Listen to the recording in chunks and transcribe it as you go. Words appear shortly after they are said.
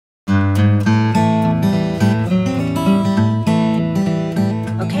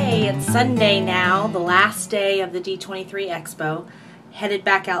Sunday now, the last day of the D23 Expo. Headed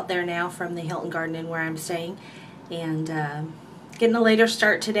back out there now from the Hilton Garden Inn where I'm staying, and getting a later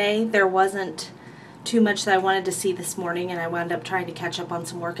start today. There wasn't too much that I wanted to see this morning, and I wound up trying to catch up on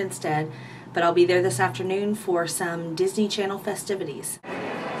some work instead. But I'll be there this afternoon for some Disney Channel festivities.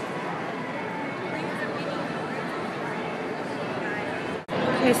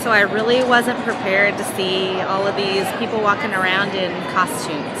 Okay, so I really wasn't prepared to see all of these people walking around in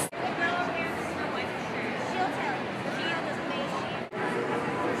costumes.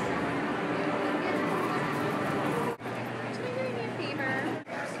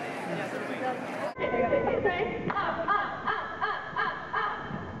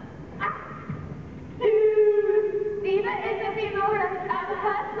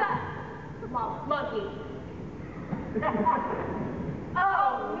 Monkey.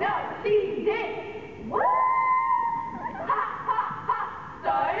 Oh no, she did. What? Ha ha ha.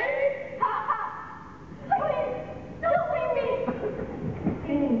 Sorry. Ha ha. Please, don't leave me.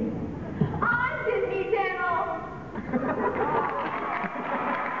 On Disney Channel.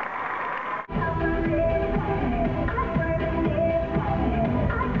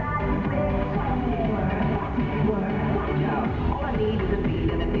 All I need is a beat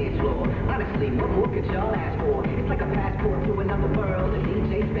and a dance floor. Honestly, what more could y'all ask for? It's like a passport to another world. The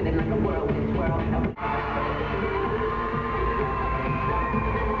DJ spinning like a whirlwind swirl.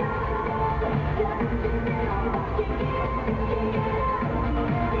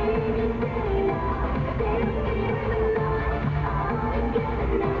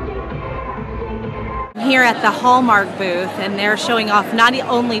 Here at the Hallmark booth, and they're showing off not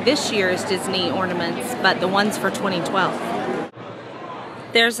only this year's Disney ornaments, but the ones for 2012.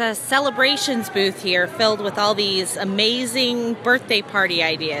 There's a celebrations booth here filled with all these amazing birthday party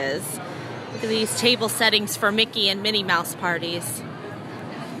ideas. Look at these table settings for Mickey and Minnie Mouse parties.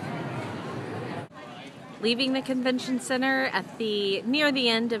 Leaving the convention center at near the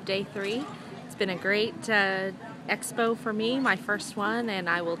end of day 3. It's been a great expo for me, my first one, and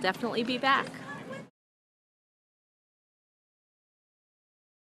I will definitely be back.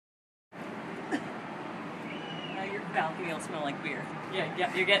 Your balcony will smell like beer.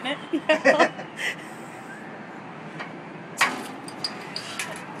 Yeah, you're getting it? Yeah.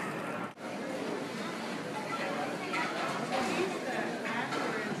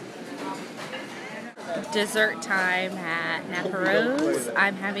 Dessert time at Napa Rose.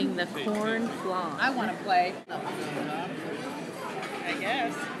 I'm having the corn flan. I want to play. I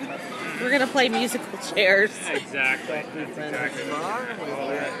guess. We're gonna play musical chairs. Exactly. That's exactly.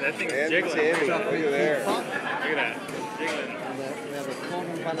 That thing's jiggling. Look at that. Jiggling. We have a corn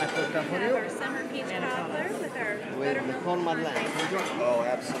panna cotta for you. Our summer peach cobbler with our With the corn madeleine. Oh,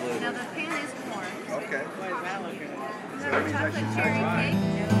 absolutely. Now the pan is corn. Okay. We have our chocolate cherry cake.